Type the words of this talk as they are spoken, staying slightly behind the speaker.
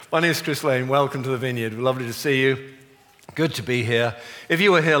My name is Chris Lane. Welcome to the Vineyard. Lovely to see you. Good to be here. If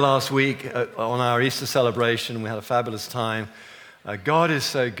you were here last week on our Easter celebration, we had a fabulous time. God is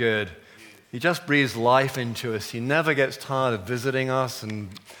so good. He just breathes life into us. He never gets tired of visiting us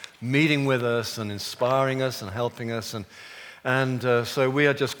and meeting with us and inspiring us and helping us. And so we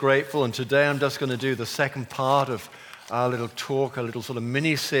are just grateful. And today I'm just going to do the second part of our little talk, a little sort of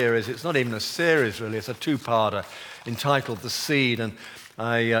mini-series. It's not even a series, really. It's a two-parter entitled The Seed. And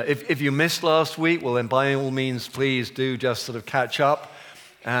if you missed last week, well, then by all means, please do just sort of catch up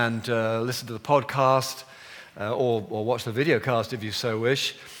and listen to the podcast or watch the video cast if you so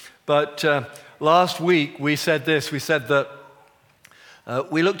wish. But last week, we said this. We said that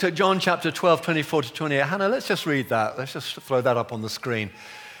we looked at John chapter 12, 24 to 28. Hannah, let's just read that. Let's just throw that up on the screen.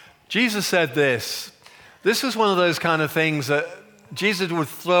 Jesus said this. This was one of those kind of things that Jesus would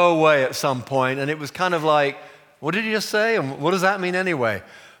throw away at some point, and it was kind of like, what did he just say? And what does that mean anyway?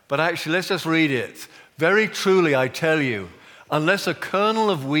 But actually, let's just read it. Very truly, I tell you, unless a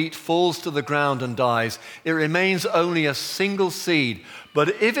kernel of wheat falls to the ground and dies, it remains only a single seed.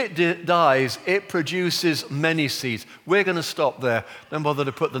 But if it dies, it produces many seeds. We're going to stop there. Don't bother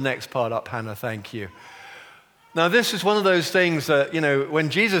to put the next part up, Hannah. Thank you. Now, this is one of those things that, when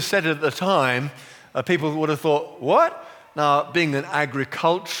Jesus said it at the time, people would have thought, what? Now, being an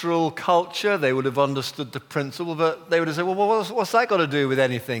agricultural culture, they would have understood the principle, but they would have said, well, what's that got to do with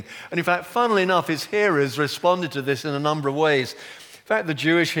anything? And in fact, funnily enough, his hearers responded to this in a number of ways. In fact, the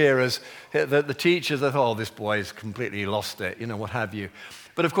Jewish hearers, the teachers, they thought, oh, this boy's completely lost it, what have you.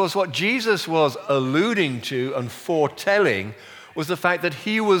 But of course, what Jesus was alluding to and foretelling was the fact that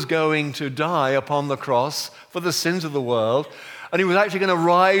he was going to die upon the cross for the sins of the world, and he was actually going to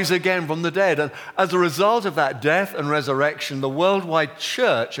rise again from the dead. And as a result of that death and resurrection, the worldwide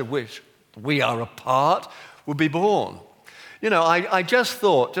church of which we are a part would be born. I just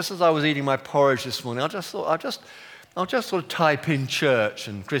thought, just as I was eating my porridge this morning, I just thought, I'll just sort of type in church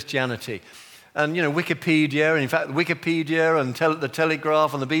and Christianity. And, Wikipedia, and in fact, Wikipedia and the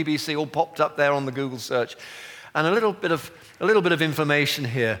Telegraph and the BBC all popped up there on the Google search. And a little bit of information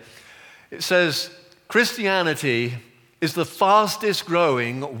here. It says, Christianity is the fastest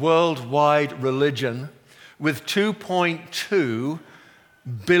growing worldwide religion with 2.2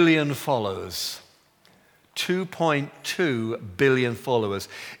 billion followers. 2.2 billion followers.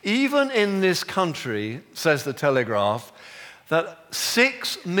 Even in this country, says the Telegraph, that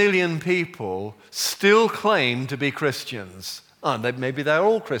 6 million people still claim to be Christians. Maybe they're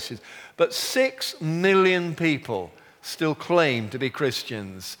all Christians, but 6 million people still claim to be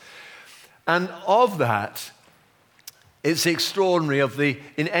Christians. And of that, it's extraordinary.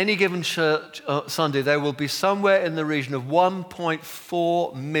 In any given church Sunday, there will be somewhere in the region of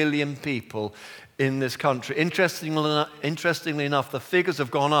 1.4 million people in this country. Interestingly enough, the figures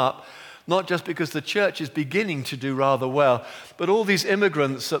have gone up, not just because the church is beginning to do rather well, but all these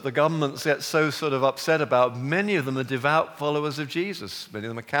immigrants that the governments get so sort of upset about, many of them are devout followers of Jesus. Many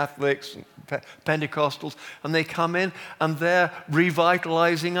of them are Catholics, Pentecostals, and they come in and they're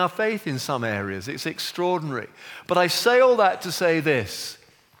revitalizing our faith in some areas. It's extraordinary. But I say all that to say this.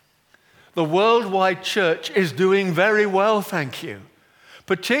 The worldwide church is doing very well, thank you,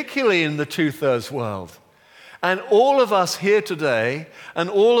 particularly in the two-thirds world. And all of us here today, and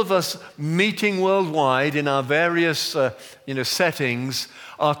all of us meeting worldwide in our various settings,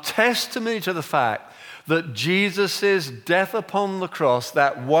 are testimony to the fact that Jesus' death upon the cross,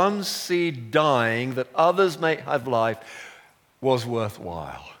 that one seed dying that others may have life, was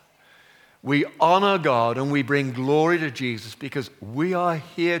worthwhile. We honor God and we bring glory to Jesus because we are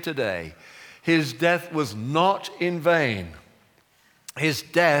here today. His death was not in vain. His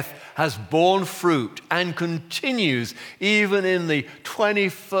death has borne fruit and continues, even in the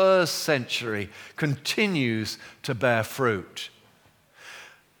 21st century, continues to bear fruit.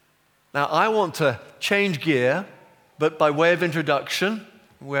 Now, I want to change gear, but by way of introduction,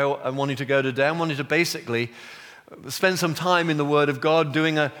 where I'm wanting to go today, I'm wanting to basically spend some time in the Word of God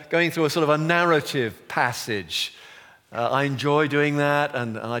going through a sort of a narrative passage. I enjoy doing that,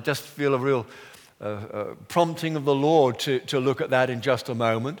 and I just feel a real prompting of the Lord to look at that in just a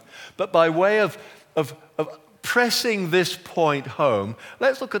moment. But by way of pressing this point home,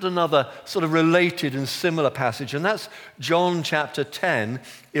 let's look at another sort of related and similar passage, and that's John chapter 10,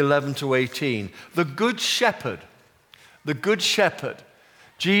 11 to 18. The Good Shepherd. The Good Shepherd.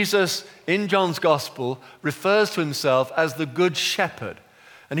 Jesus, in John's Gospel, refers to himself as the Good Shepherd.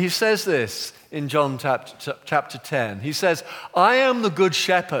 And he says this in John chapter 10. He says, I am the Good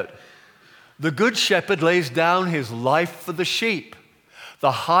Shepherd. The good shepherd lays down his life for the sheep.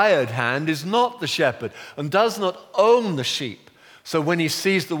 The hired hand is not the shepherd and does not own the sheep, So when he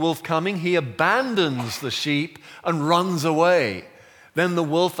sees the wolf coming, he abandons the sheep and runs away. Then the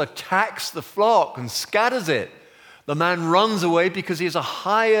wolf attacks the flock and scatters it. The man runs away because he is a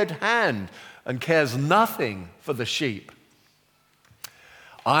hired hand and cares nothing for the sheep.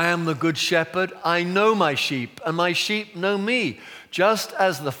 I am the good shepherd. I know my sheep, and my sheep know me. Just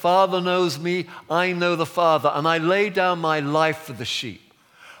as the Father knows me, I know the Father, and I lay down my life for the sheep.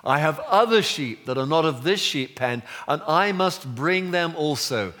 I have other sheep that are not of this sheep pen, and I must bring them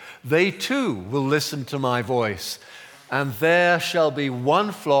also. They too will listen to my voice, and there shall be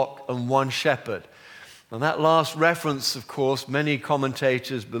one flock and one shepherd. And that last reference, of course, many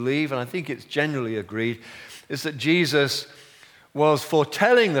commentators believe, and I think it's generally agreed, is that Jesus was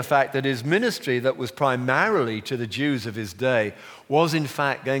foretelling the fact that his ministry, that was primarily to the Jews of his day, was in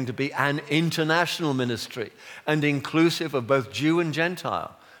fact going to be an international ministry and inclusive of both Jew and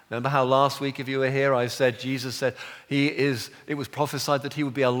Gentile. Remember how last week, if you were here, I said, Jesus said, it was prophesied that he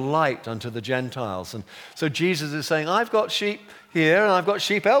would be a light unto the Gentiles. And so Jesus is saying, I've got sheep here and I've got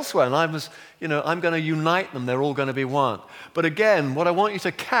sheep elsewhere, and I'm going to unite them. They're all going to be one. But again, what I want you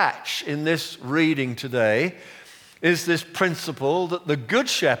to catch in this reading today is this principle that the good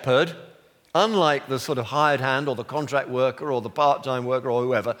shepherd, unlike the sort of hired hand or the contract worker or the part-time worker or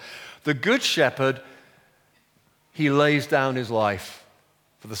whoever, the good shepherd, he lays down his life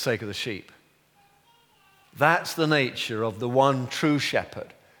for the sake of the sheep. That's the nature of the one true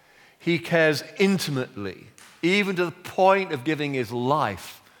shepherd. He cares intimately, even to the point of giving his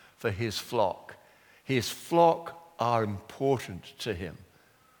life for his flock. His flock are important to him.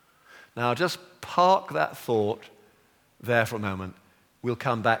 Now, just park that thought there for a moment. We'll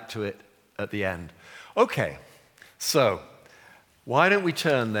come back to it at the end. Okay, so why don't we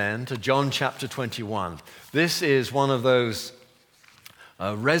turn then to John chapter 21. This is one of those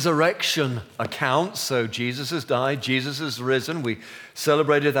resurrection accounts. So Jesus has died, Jesus has risen. We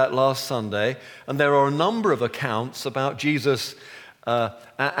celebrated that last Sunday. And there are a number of accounts about Jesus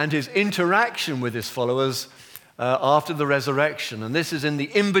and his interaction with his followers after the resurrection. And this is in the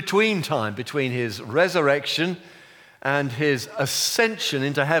in-between time between his resurrection and his ascension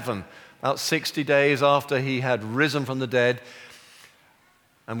into heaven, about 60 days after he had risen from the dead.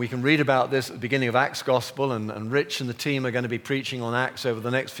 And we can read about this at the beginning of Acts Gospel, and Rich and the team are going to be preaching on Acts over the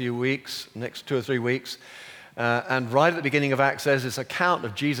next few weeks, next 2 or 3 weeks. And right at the beginning of Acts, there's this account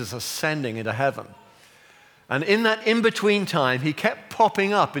of Jesus ascending into heaven. And in that in-between time, he kept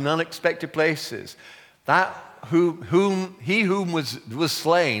popping up in unexpected places. That whom was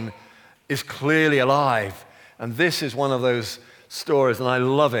slain is clearly alive. And this is one of those stories, and I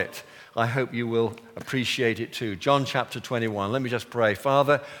love it. I hope you will appreciate it too. John chapter 21. Let me just pray.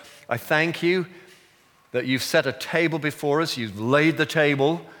 Father, I thank you that you've set a table before us. You've laid the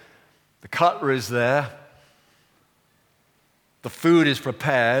table. The cutlery is there. The food is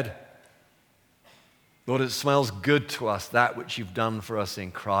prepared. Lord, it smells good to us, that which you've done for us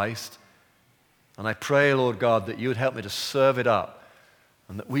in Christ. And I pray, Lord God, that you would help me to serve it up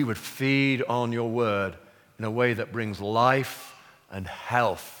and that we would feed on your word in a way that brings life and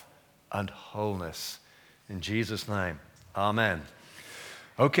health and wholeness. In Jesus' name, amen.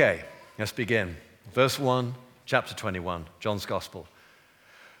 Okay, let's begin. Verse 1, chapter 21, John's Gospel.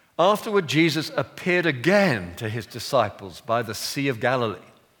 Afterward, Jesus appeared again to his disciples by the Sea of Galilee.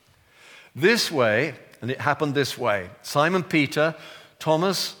 This way, and it happened this way, Simon Peter,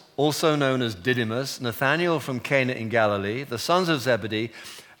 Thomas, also known as Didymus, Nathanael from Cana in Galilee, the sons of Zebedee,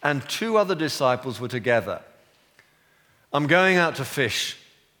 and 2 other disciples were together. I'm going out to fish,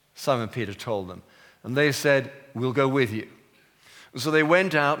 Simon Peter told them. And they said, we'll go with you. So they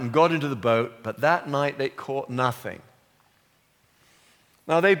went out and got into the boat, but that night they caught nothing.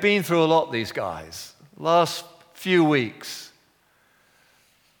 Now they've been through a lot, these guys. Last few weeks.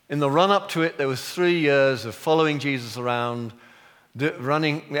 In the run-up to it, there was 3 years of following Jesus around,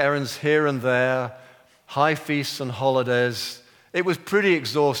 running errands here and there, high feasts and holidays. It was pretty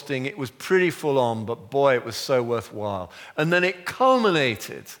exhausting. It was pretty full on, but boy, it was so worthwhile. And then it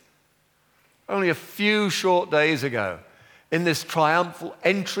culminated only a few short days ago in this triumphal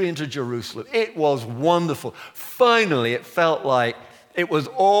entry into Jerusalem. It was wonderful. Finally, it felt like it was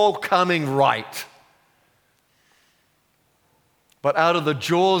all coming right. But out of the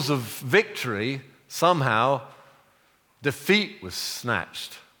jaws of victory, somehow, defeat was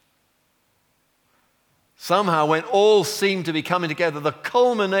snatched. Somehow, when all seemed to be coming together, the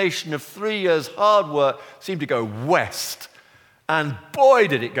culmination of 3 years' hard work seemed to go west. And boy,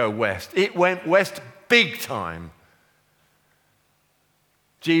 did it go west. It went west big time.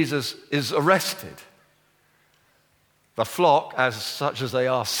 Jesus is arrested. The flock, as such as they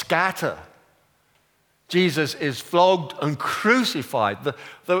are, scatter Jesus is flogged and crucified.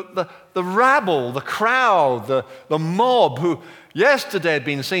 The rabble, the crowd, the mob who yesterday had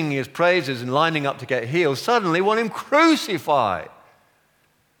been singing his praises and lining up to get healed, suddenly want him crucified.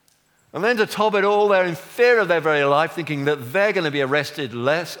 And then to top it all, they're in fear of their very life, thinking that they're going to be arrested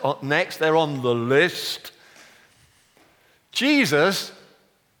next. They're on the list. Jesus,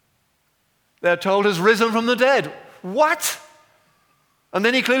 they're told, has risen from the dead. What? And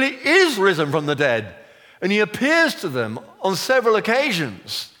then he clearly is risen from the dead. And he appears to them on several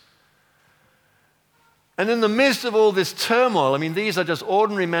occasions. And in the midst of all this turmoil, I mean, these are just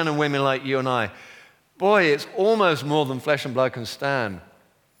ordinary men and women like you and I. Boy, it's almost more than flesh and blood can stand.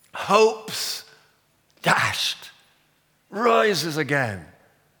 Hopes dashed. Rises again.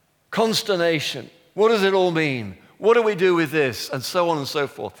 Consternation. What does it all mean? What do we do with this? And so on and so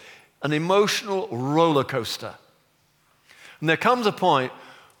forth. An emotional roller coaster. And there comes a point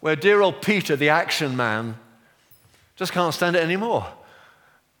where dear old Peter, the action man, just can't stand it anymore.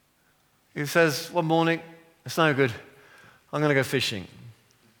 He says one morning, it's no good. I'm going to go fishing.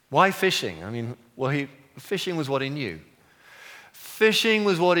 Why fishing? I mean, well, fishing was what he knew. Fishing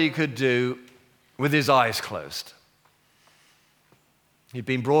was what he could do with his eyes closed. He'd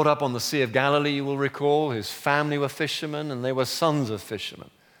been brought up on the Sea of Galilee, you will recall. His family were fishermen, and they were sons of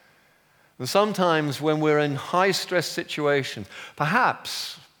fishermen. And sometimes when we're in high-stress situations,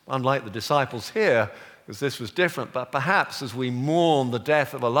 perhaps, unlike the disciples here, because this was different, but perhaps as we mourn the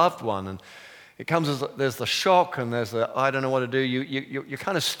death of a loved one, and it comes as there's the shock and there's the, I don't know what to do, you're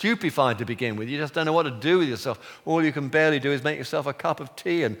kind of stupefied to begin with. You just don't know what to do with yourself. All you can barely do is make yourself a cup of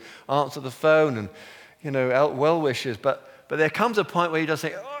tea and answer the phone and, well wishes. But there comes a point where you just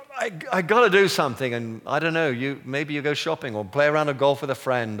say, I got to do something. And I don't know, maybe you go shopping or play around a golf with a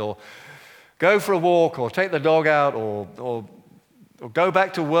friend or go for a walk or take the dog out or go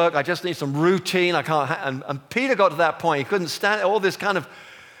back to work. I just need some routine. I can't. And Peter got to that point. He couldn't stand all this kind of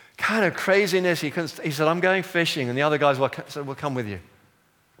craziness. He said, I'm going fishing. And the other guys said, we'll come with you.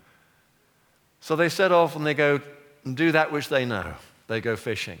 So they set off and they go and do that which they know. They go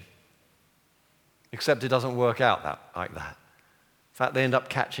fishing. Except it doesn't work out like that. In fact, they end up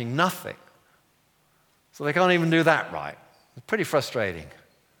catching nothing. So they can't even do that right. It's pretty frustrating.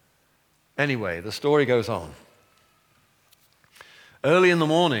 Anyway, the story goes on. Early in the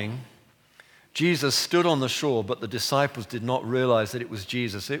morning, Jesus stood on the shore, but the disciples did not realize that it was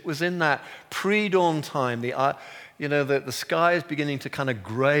Jesus. It was in that pre-dawn time. The sky is beginning to kind of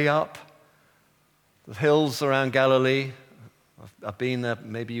gray up. The hills around Galilee, I've been there,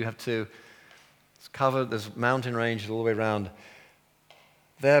 maybe you have too. It's covered, there's mountain ranges all the way around.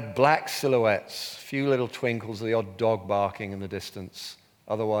 They're black silhouettes, a few little twinkles, the odd dog barking in the distance.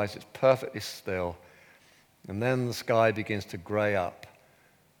 Otherwise, it's perfectly still. And then the sky begins to gray up,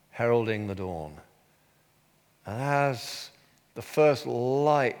 heralding the dawn. And as the first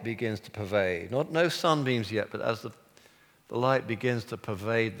light begins to pervade, no sunbeams yet, but as the light begins to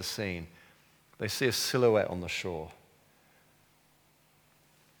pervade the scene, they see a silhouette on the shore.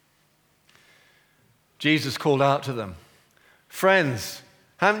 Jesus called out to them, "Friends,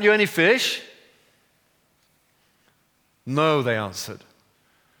 haven't you any fish?" "No," they answered.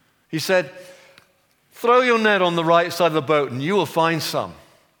 He said, "Throw your net on the right side of the boat and you will find some."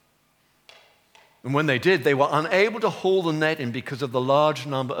 And when they did, they were unable to haul the net in because of the large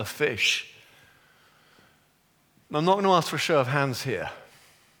number of fish. I'm not going to ask for a show of hands here,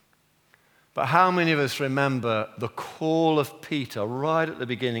 but how many of us remember the call of Peter right at the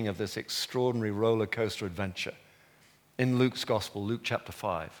beginning of this extraordinary roller coaster adventure in Luke's Gospel, Luke chapter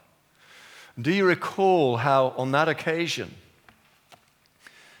 5? Do you recall how on that occasion,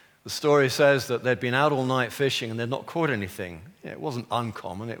 the story says that they'd been out all night fishing and they'd not caught anything. It wasn't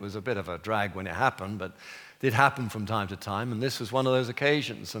uncommon. It was a bit of a drag when it happened, but it did happen from time to time, and this was one of those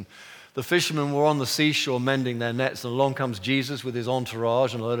occasions. And the fishermen were on the seashore mending their nets, and along comes Jesus with his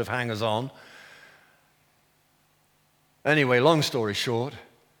entourage and a load of hangers-on. Anyway, long story short,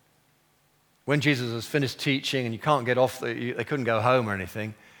 when Jesus has finished teaching and you can't get off, they couldn't go home or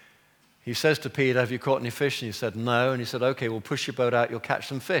anything, he says to Peter, "Have you caught any fish?" And he said, "No." And he said, "Okay, well, push your boat out, you'll catch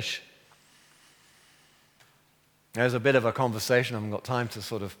some fish." There's a bit of a conversation. I haven't got time to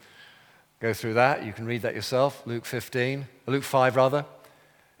sort of go through that. You can read that yourself, Luke 5 rather.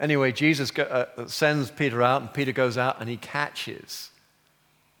 Anyway, Jesus sends Peter out, and Peter goes out and he catches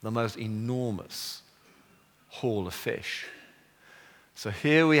the most enormous haul of fish. So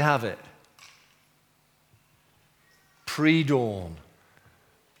here we have it. Pre-dawn.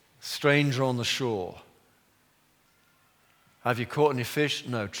 Stranger on the shore. "Have you caught any fish?"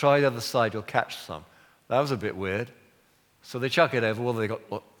 "No." "Try the other side, you'll catch some." That was a bit weird. So they chuck it over. Well, they got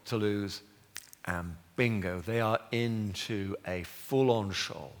to lose and bingo, they are into a full-on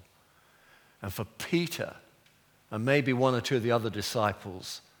shoal. And for Peter, and maybe one or two of the other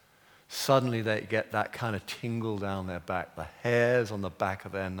disciples, suddenly they get that kind of tingle down their back. The hairs on the back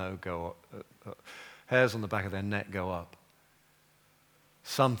of their neck go up.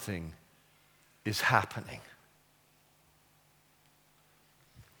 Something is happening.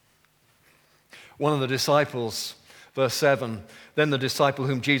 One of the disciples, verse 7, then the disciple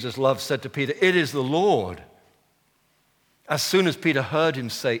whom Jesus loved said to Peter, "It is the Lord." As soon as Peter heard him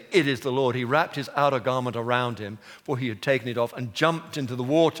say, "It is the Lord," he wrapped his outer garment around him, for he had taken it off, and jumped into the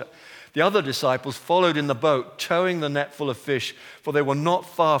water. The other disciples followed in the boat, towing the net full of fish, for they were not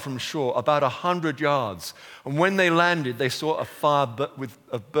far from shore, about 100 yards. And when they landed, they saw a fire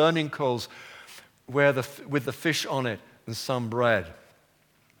of burning coals with the fish on it and some bread.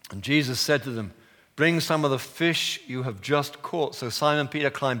 And Jesus said to them, "Bring some of the fish you have just caught." So Simon Peter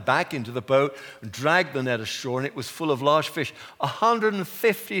climbed back into the boat and dragged the net ashore, and it was full of large fish,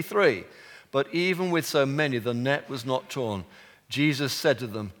 153. But even with so many, the net was not torn. Jesus said to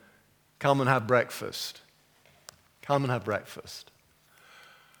them, "Come and have breakfast." Come and have breakfast.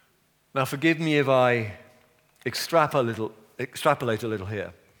 Now forgive me if I extrapolate a little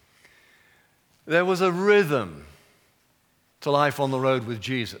here. There was a rhythm to life on the road with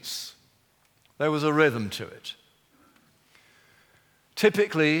Jesus. There was a rhythm to it.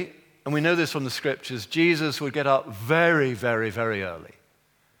 Typically, and we know this from the scriptures, Jesus would get up very, very, very early.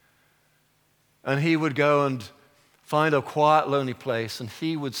 And he would go and find a quiet, lonely place, and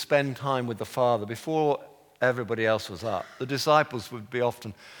he would spend time with the Father before everybody else was up. The disciples would be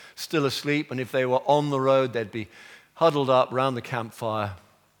often still asleep, and if they were on the road, they'd be huddled up around the campfire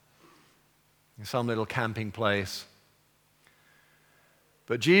in some little camping place.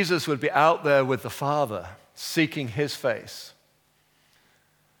 But Jesus would be out there with the Father, seeking his face.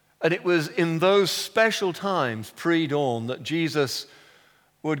 And it was in those special times, pre-dawn, that Jesus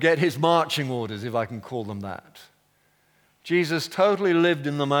would get his marching orders, if I can call them that. Jesus totally lived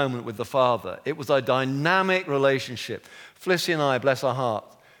in the moment with the Father. It was a dynamic relationship. Flissy and I, bless her heart,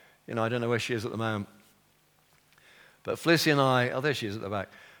 I don't know where she is at the moment, but Flissy and I, there she is at the back,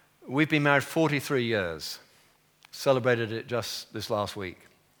 we've been married 43 years. Celebrated it just this last week.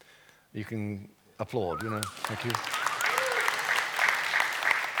 You can applaud, Thank you.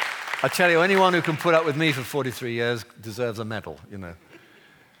 I tell you, anyone who can put up with me for 43 years deserves a medal,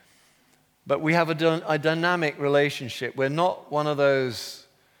 But we have a dynamic relationship. We're not one of those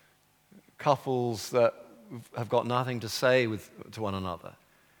couples that have got nothing to say to one another.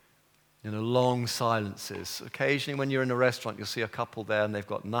 Long silences. Occasionally when you're in a restaurant, you'll see a couple there and they've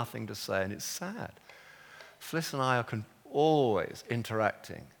got nothing to say, and it's sad. Fliss and I are always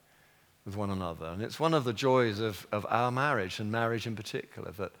interacting with one another. And it's one of the joys of our marriage, and marriage in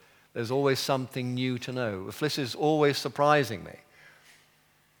particular, that there's always something new to know. Fliss is always surprising me.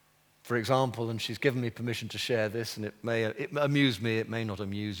 For example, and she's given me permission to share this, and it amuse me, it may not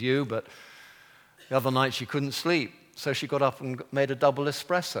amuse you, but the other night she couldn't sleep, so she got up and made a double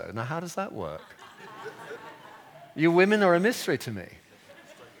espresso. Now, how does that work? You women are a mystery to me.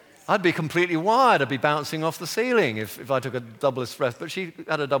 I'd be completely wired. I'd be bouncing off the ceiling if I took a double espresso. But she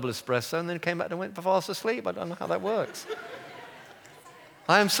had a double espresso and then came back and went fast asleep. I don't know how that works.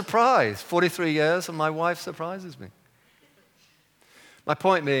 I am surprised. 43 years and my wife surprises me. My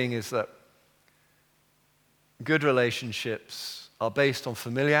point being is that good relationships are based on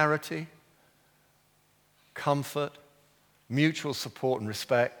familiarity, comfort, mutual support and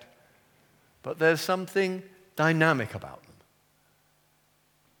respect. But there's something dynamic about them.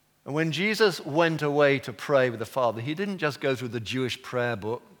 And when Jesus went away to pray with the Father, he didn't just go through the Jewish prayer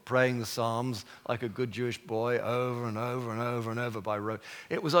book, praying the Psalms like a good Jewish boy over and over and over and over by rote.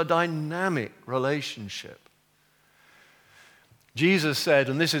 It was a dynamic relationship. Jesus said,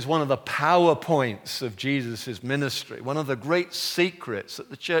 and this is one of the power points of Jesus' ministry, one of the great secrets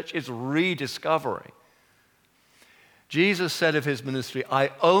that the church is rediscovering. Jesus said of his ministry, "I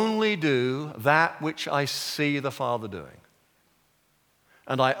only do that which I see the Father doing.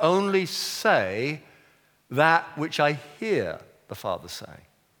 And I only say that which I hear the Father say."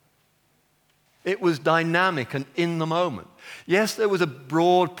 It was dynamic and in the moment. Yes, there was a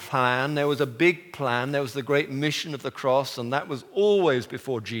broad plan, there was a big plan, there was the great mission of the cross, and that was always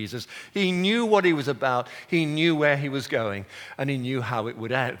before Jesus. He knew what he was about, he knew where he was going, and he knew how it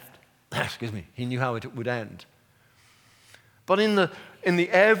would end. He knew how it would end. But in the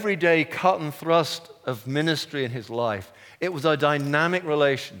everyday cut and thrust of ministry in his life, it was a dynamic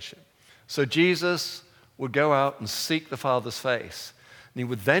relationship. So Jesus would go out and seek the Father's face. And he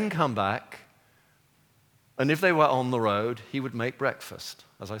would then come back, and if they were on the road, he would make breakfast.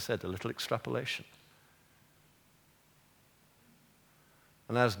 As I said, a little extrapolation.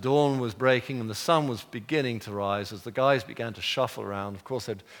 And as dawn was breaking and the sun was beginning to rise, as the guys began to shuffle around, of course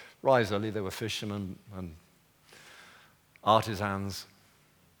they'd rise early, they were fishermen and artisans.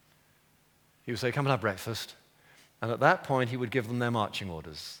 He would say, come and have breakfast. And at that point, he would give them their marching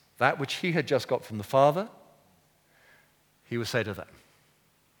orders. That which he had just got from the Father, he would say to them.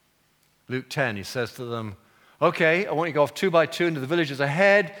 Luke 10, he says to them, okay, I want you to go off 2 by 2 into the villages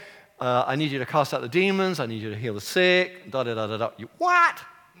ahead. I need you to cast out the demons. I need you to heal the sick. Da-da-da-da-da. You, what?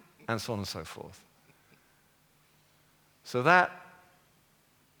 And so on and so forth. So that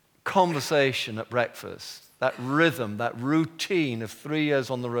conversation at breakfast, that rhythm, that routine of 3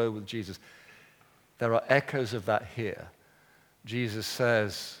 years on the road with Jesus, there are echoes of that here. Jesus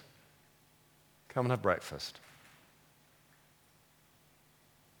says, come and have breakfast.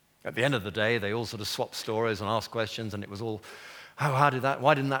 At the end of the day, they all sort of swapped stories and asked questions, and it was all, oh,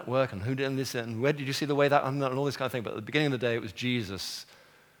 why didn't that work, and who did this, and where did you see the way that, and all this kind of thing. But at the beginning of the day, it was Jesus,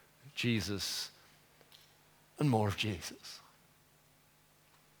 and more of Jesus.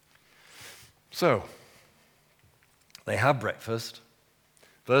 So, they have breakfast.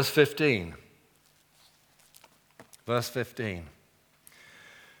 Verse 15.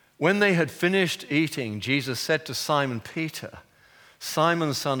 When they had finished eating, Jesus said to Simon Peter,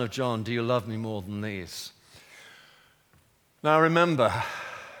 Simon, son of John, do you love me more than these? Now remember,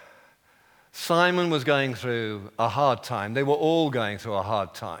 Simon was going through a hard time. They were all going through a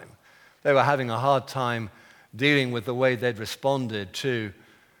hard time. They were having a hard time dealing with the way they'd responded to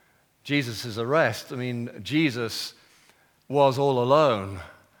Jesus' arrest. I mean, Jesus was all alone.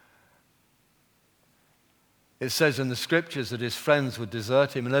 It says in the scriptures that his friends would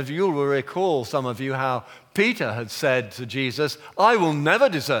desert him. And if you will recall, some of you, how Peter had said to Jesus, I will never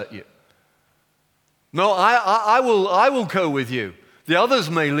desert you. No, I will go with you. The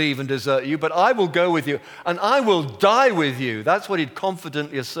others may leave and desert you, but I will go with you, and I will die with you. That's what he'd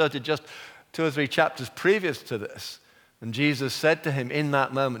confidently asserted just 2 or 3 chapters previous to this. And Jesus said to him in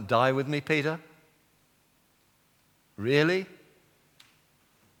that moment, die with me, Peter? Really?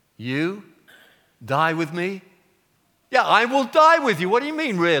 You? Die with me? Yeah, I will die with you. What do you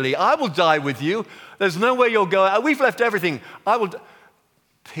mean, really? I will die with you. There's nowhere you'll go. We've left everything.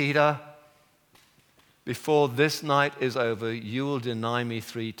 Peter, before this night is over, you will deny me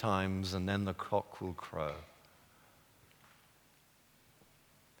 3 times, and then the cock will crow.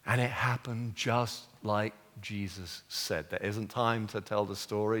 And it happened just like Jesus said. There isn't time to tell the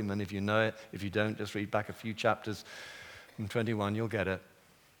story. Many of you know it. If you don't, just read back a few chapters from 21. You'll get it.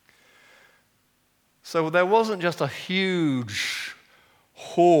 So there wasn't just a huge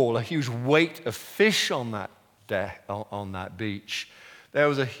haul, a huge weight of fish on that beach. There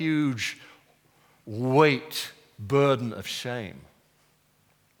was a huge weight, burden of shame.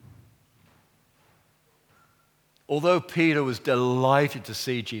 Although Peter was delighted to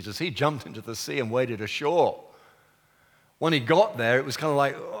see Jesus, he jumped into the sea and waded ashore. When he got there, it was kind of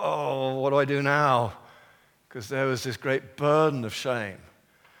like, oh, what do I do now? Because there was this great burden of shame.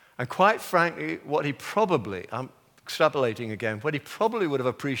 And quite frankly, what he probably, I'm extrapolating again, what he probably would have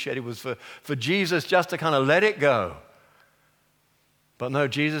appreciated was for Jesus just to kind of let it go. But no,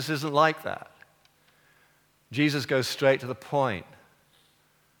 Jesus isn't like that. Jesus goes straight to the point.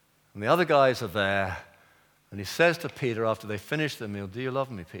 And the other guys are there, and he says to Peter after they finish the meal, do you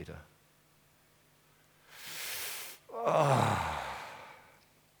love me, Peter? Oh,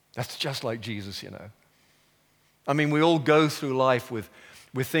 that's just like Jesus, you know. I mean, we all go through life with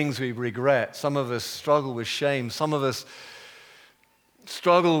things we regret. Some of us struggle with shame. Some of us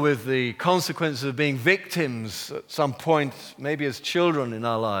struggle with the consequences of being victims at some point, maybe as children in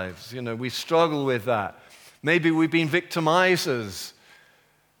our lives. You know, we struggle with that. Maybe we've been victimizers.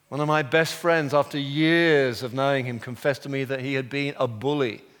 One of my best friends, after years of knowing him, confessed to me that he had been a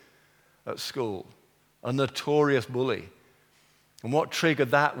bully at school, a notorious bully. And what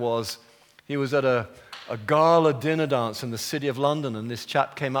triggered that was he was at a gala dinner dance in the city of London, and this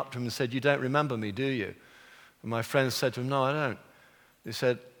chap came up to him and said, you don't remember me, do you? And my friend said to him, no, I don't. He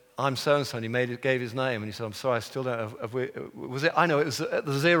said, I'm so-and-so, and he gave his name, and he said, I'm sorry, I still don't was it? I know, it was at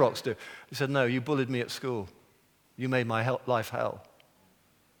the Xerox do. He said, no, you bullied me at school. You made my life hell.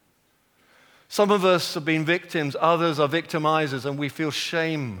 Some of us have been victims, others are victimizers, and we feel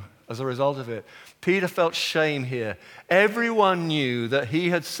shame as a result of it. Peter felt shame here. Everyone knew that he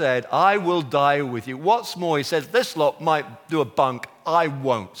had said, I will die with you. What's more, he says, this lot might do a bunk, I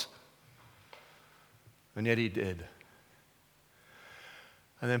won't. And yet he did.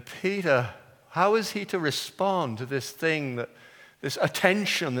 And then Peter, how is he to respond to this thing, this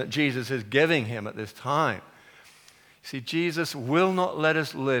attention that Jesus is giving him at this time? See, Jesus will not let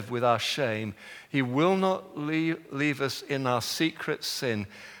us live with our shame. He will not leave us in our secret sin.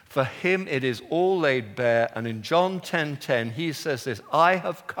 For him it is all laid bare. And in John 10:10, he says this, I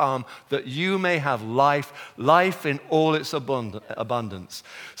have come that you may have life, life in all its abundance.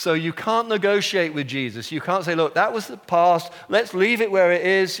 So you can't negotiate with Jesus. You can't say, look, that was the past. Let's leave it where it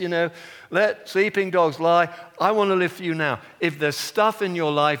is, Let sleeping dogs lie. I want to live for you now. If there's stuff in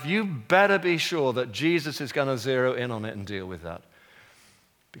your life, you better be sure that Jesus is going to zero in on it and deal with that.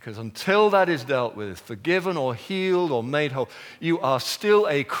 Because until that is dealt with, forgiven or healed or made whole, you are still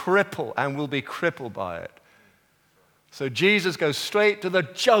a cripple and will be crippled by it. So Jesus goes straight to the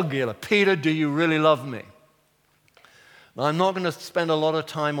jugular. Peter, do you really love me? Now, I'm not going to spend a lot of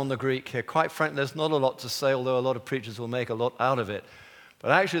time on the Greek here. Quite frankly, there's not a lot to say, although a lot of preachers will make a lot out of it. But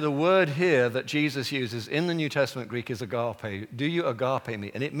actually, the word here that Jesus uses in the New Testament Greek is agape. Do you agape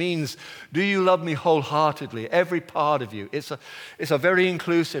me? And it means, do you love me wholeheartedly, every part of you? It's a very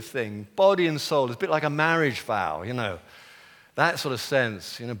inclusive thing, body and soul. It's a bit like a marriage vow, that sort of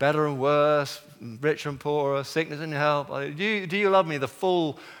sense. Better and worse, rich and poorer, sickness and health. Do you love me the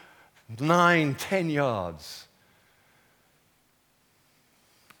full 9-10 yards?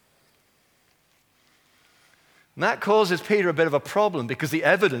 And that causes Peter a bit of a problem because the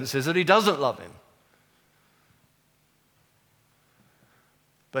evidence is that he doesn't love him.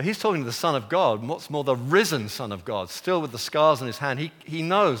 But he's talking to the Son of God, and what's more, the risen Son of God, still with the scars on his hand. He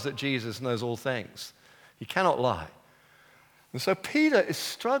knows that Jesus knows all things. He cannot lie. And so Peter is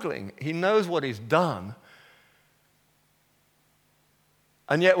struggling. He knows what he's done.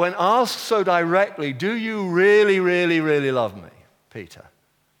 And yet when asked so directly, do you really, really, really love me, Peter?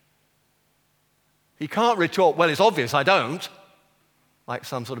 He can't retort, well, it's obvious I don't, like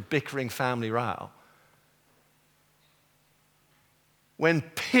some sort of bickering family row. When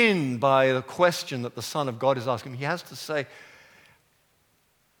pinned by the question that the Son of God is asking, he has to say,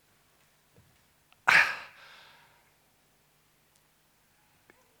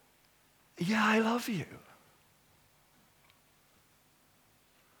 yeah, I love you.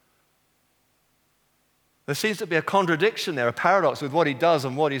 There seems to be a contradiction there, a paradox with what he does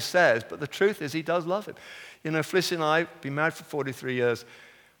and what he says, but the truth is he does love him. Felicity and I have been married for 43 years.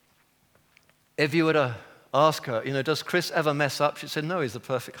 If you were to ask her, does Chris ever mess up? She'd say, no, he's the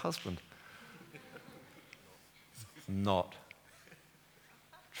perfect husband. Not.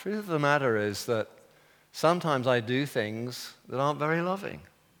 Truth of the matter is that sometimes I do things that aren't very loving.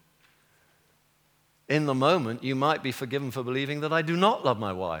 In the moment, you might be forgiven for believing that I do not love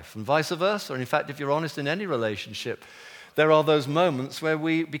my wife, and vice versa. And in fact, if you're honest in any relationship, there are those moments where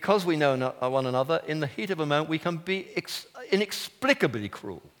because we know one another, in the heat of a moment, we can be inexplicably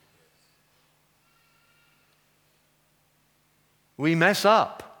cruel. We mess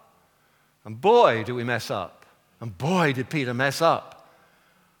up. And boy, do we mess up. And boy, did Peter mess up.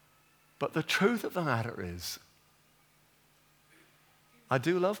 But the truth of the matter is, I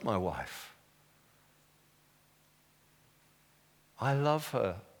do love my wife. I love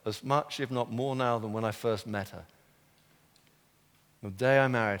her as much, if not more now, than when I first met her. The day I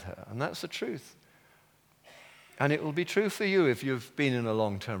married her. And that's the truth. And it will be true for you if you've been in a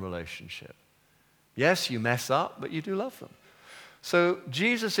long-term relationship. Yes, you mess up, but you do love them. So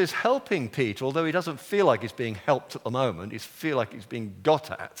Jesus is helping Peter, although he doesn't feel like he's being helped at the moment. He feels like he's being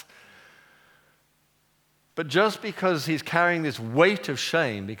got at. But just because he's carrying this weight of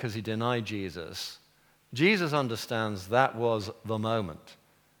shame because he denied Jesus, Jesus understands that was the moment.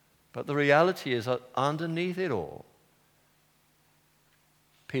 But the reality is that underneath it all,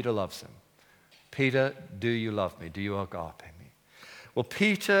 Peter loves him. Peter, do you love me? Do you agape me? Well,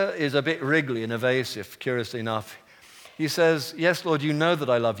 Peter is a bit wriggly and evasive, curiously enough. He says, yes, Lord, you know that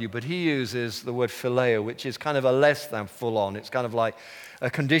I love you, but he uses the word phileo, which is kind of a less than full on. It's kind of like a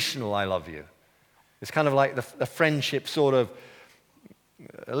conditional I love you. It's kind of like the friendship sort of,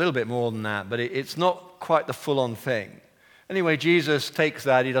 a little bit more than that, but it's not quite the full-on thing. Anyway, Jesus takes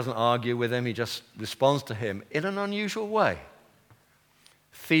that. He doesn't argue with him. He just responds to him in an unusual way.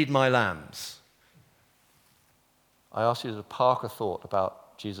 Feed my lambs. I ask you to park a thought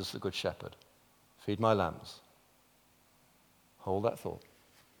about Jesus the Good Shepherd. Feed my lambs. Hold that thought.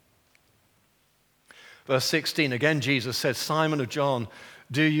 Verse 16, again Jesus said, Simon of John,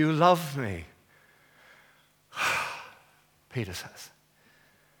 do you love me? Peter says,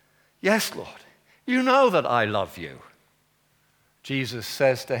 yes, Lord, you know that I love you. Jesus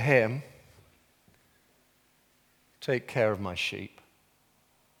says to him, take care of my sheep.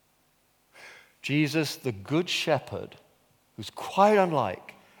 Jesus, the good shepherd, who's quite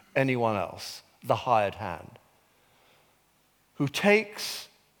unlike anyone else, the hired hand, who takes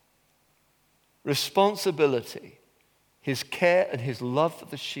responsibility his care and his love for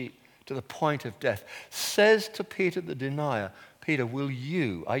the sheep to the point of death, says to Peter the denier, Peter, will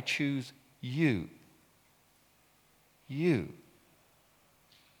you, I choose you,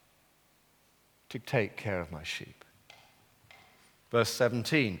 to take care of my sheep. Verse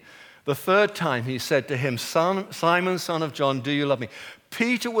 17, the third time he said to him, Simon, son of John, do you love me?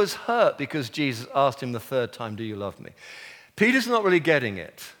 Peter was hurt because Jesus asked him the third time, do you love me? Peter's not really getting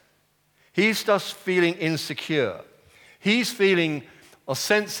it. He's just feeling insecure. He's feeling or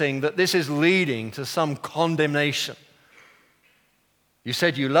sensing that this is leading to some condemnation. You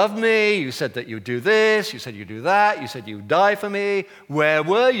said you love me. You said that you do this. You said you do that. You said you die for me. Where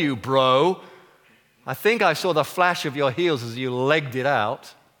were you, bro? I think I saw the flash of your heels as you legged it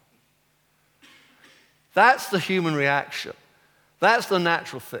out. That's the human reaction. That's the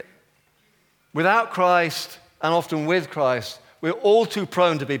natural thing. Without Christ, and often with Christ, we're all too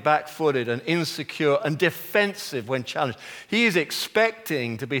prone to be back-footed and insecure and defensive when challenged. He is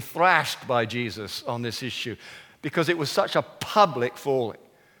expecting to be thrashed by Jesus on this issue because it was such a public falling.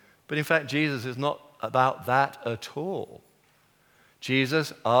 But in fact, Jesus is not about that at all.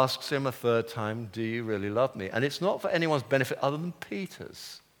 Jesus asks him a third time, do you really love me? And it's not for anyone's benefit other than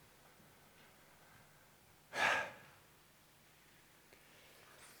Peter's.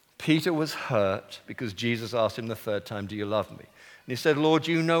 Peter was hurt because Jesus asked him the third time, do you love me? And he said, Lord,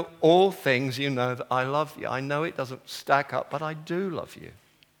 you know all things. You know that I love you. I know it doesn't stack up, but I do love you.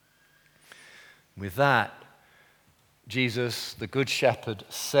 With that, Jesus, the Good Shepherd,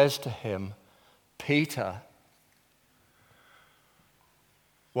 says to him, Peter,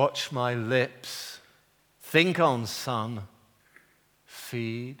 watch my lips. Think on, son.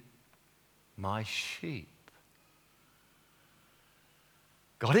 Feed my sheep.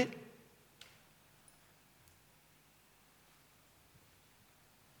 Got it?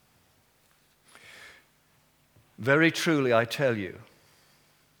 Very truly, I tell you,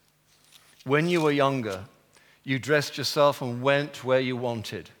 when you were younger, you dressed yourself and went where you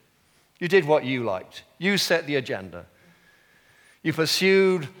wanted. You did what you liked. You set the agenda. You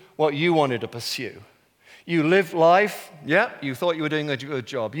pursued what you wanted to pursue. You lived life, you thought you were doing a good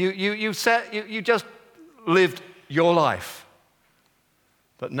job. You just lived your life.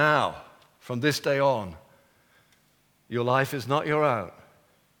 But now, from this day on, your life is not your own.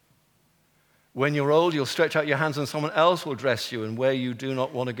 When you're old, you'll stretch out your hands and someone else will dress you, and where you do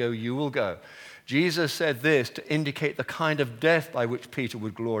not want to go, you will go. Jesus said this to indicate the kind of death by which Peter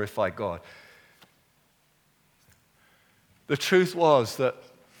would glorify God. The truth was that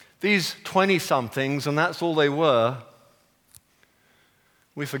these 20-somethings, and that's all they were,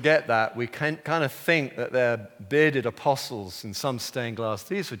 we forget that. We kind of think that they're bearded apostles in some stained glass.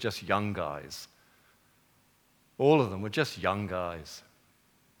 These were just young guys. All of them were just young guys.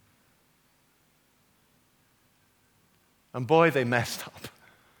 And boy, they messed up.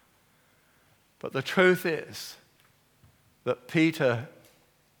 But the truth is that Peter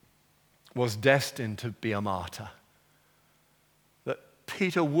was destined to be a martyr. That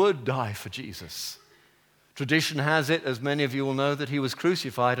Peter would die for Jesus. Tradition has it, as many of you will know, that he was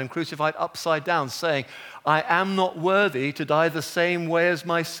crucified and crucified upside down, saying, I am not worthy to die the same way as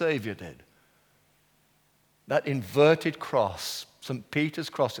my Savior did. That inverted cross, St. Peter's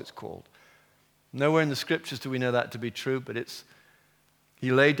cross it's called. Nowhere in the scriptures do we know that to be true, but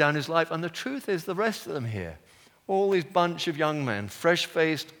he laid down his life. And the truth is, the rest of them here, all these bunch of young men,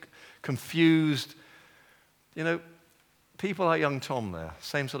 fresh-faced, confused, people like young Tom there,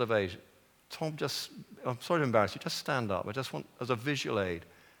 same sort of age. Tom, I'm sorry to embarrass you, just stand up. I just want, as a visual aid,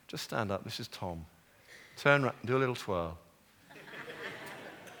 just stand up. This is Tom. Turn around, do a little twirl.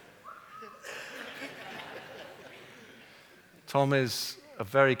 Tom is a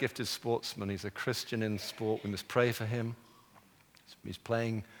very gifted sportsman. He's a Christian in sport. We must pray for him. He's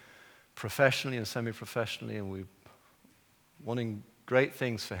playing professionally and semi-professionally, and we're wanting great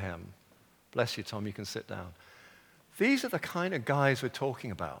things for him. Bless you, Tom. You can sit down. These are the kind of guys we're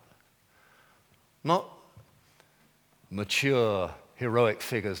talking about. Not mature, heroic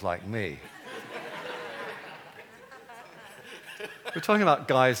figures like me. We're talking about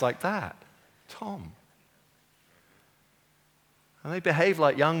guys like that. Tom. And they behave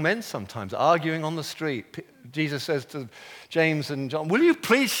like young men sometimes, arguing on the street. Jesus says to James and John, will you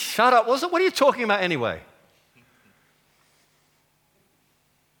please shut up? What are you talking about anyway?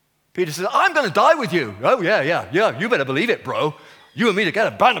 Peter says, I'm going to die with you. Oh, yeah. You better believe it, bro. You and me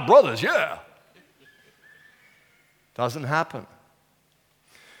together, band of brothers, yeah. Doesn't happen.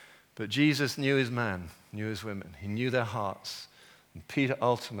 But Jesus knew his man, knew his women. He knew their hearts. And Peter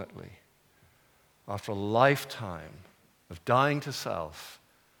ultimately, after a lifetime of dying to self,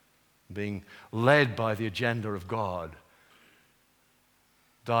 being led by the agenda of God,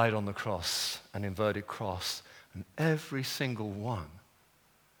 died on the cross, an inverted cross, and every single one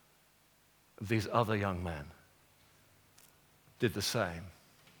of these other young men did the same.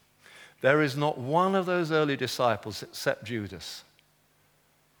 There is not one of those early disciples except Judas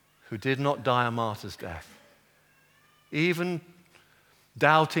who did not die a martyr's death. Even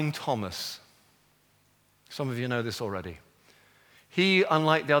doubting Thomas. Some of you know this already. He,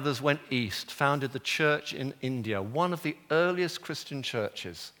 unlike the others, went east, founded the church in India, one of the earliest Christian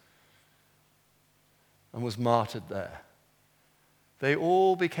churches, and was martyred there. They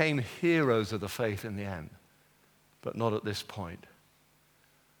all became heroes of the faith in the end, but not at this point.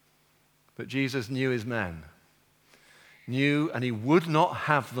 But Jesus knew his men, knew, and he would not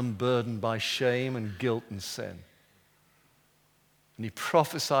have them burdened by shame and guilt and sin. And he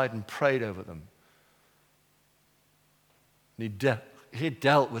prophesied and prayed over them. And he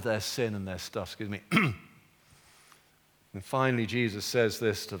dealt with their sin and their stuff, And finally, Jesus says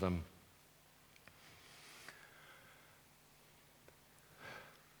this to them.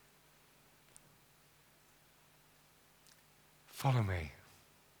 Follow me.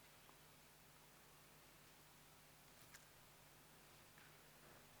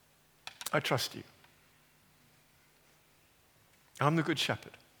 I trust you. I'm the good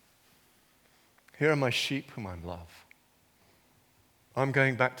shepherd. Here are my sheep whom I love. I'm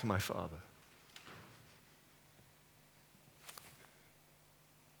going back to my Father.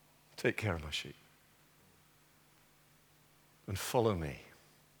 Take care of my sheep. And follow me.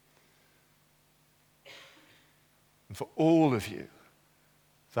 And for all of you,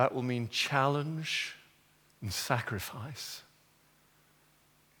 that will mean challenge and sacrifice.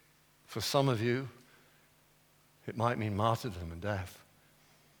 For some of you, it might mean martyrdom and death.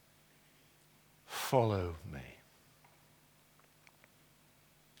 Follow me.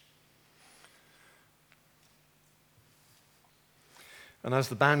 And as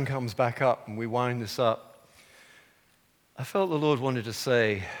the band comes back up and we wind this up, I felt the Lord wanted to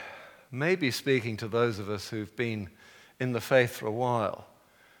say, maybe speaking to those of us who've been in the faith for a while,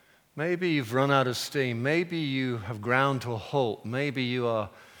 maybe you've run out of steam, maybe you have ground to a halt, maybe you are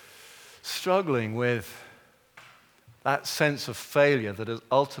struggling with that sense of failure that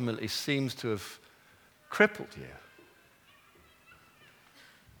ultimately seems to have crippled you.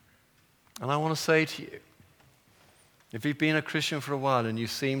 And I want to say to you, if you've been a Christian for a while and you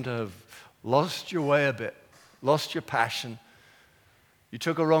seem to have lost your way a bit, lost your passion, you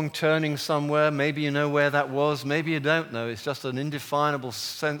took a wrong turning somewhere, maybe you know where that was, maybe you don't know, it's just an indefinable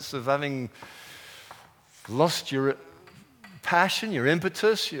sense of having lost your passion, your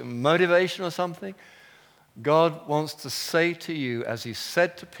impetus, your motivation or something. God wants to say to you, as he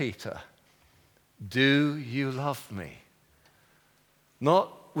said to Peter, do you love me?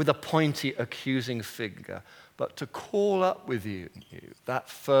 Not with a pointy, accusing finger, but to call up with you that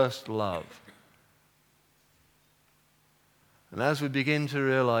first love. And as we begin to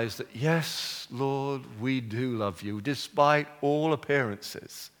realize that, yes, Lord, we do love you, despite all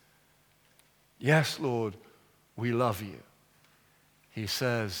appearances. Yes, Lord, we love you. He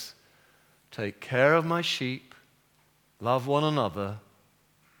says, take care of my sheep, love one another,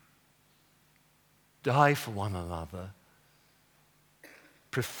 die for one another,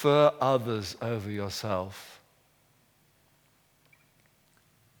 prefer others over yourself,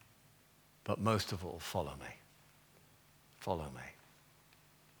 but most of all, follow me. Follow me.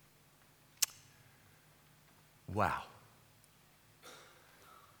 Wow.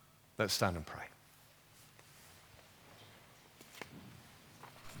 Let's stand and pray.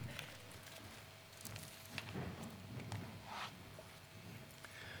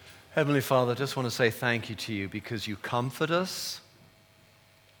 Heavenly Father, I just want to say thank you to you because you comfort us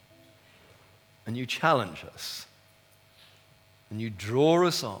and you challenge us and you draw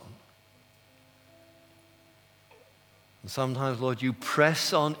us on. And sometimes, Lord, you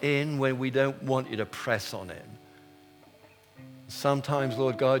press on in when we don't want you to press on in. Sometimes,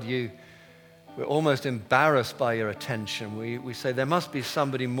 Lord God, we're almost embarrassed by your attention. We say there must be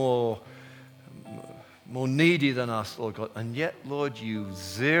somebody more needy than us, Lord God. And yet, Lord, you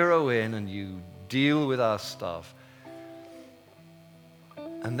zero in and you deal with our stuff.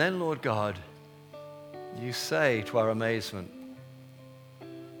 And then, Lord God, you say to our amazement,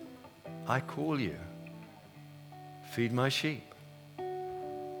 I call you. Feed my sheep.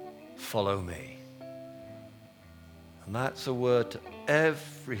 Follow me. And that's a word to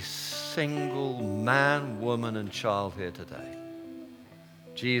every single man, woman, and child here today.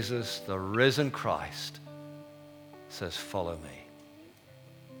 Jesus, the risen Christ, says, follow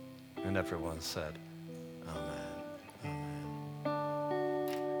me. And everyone said,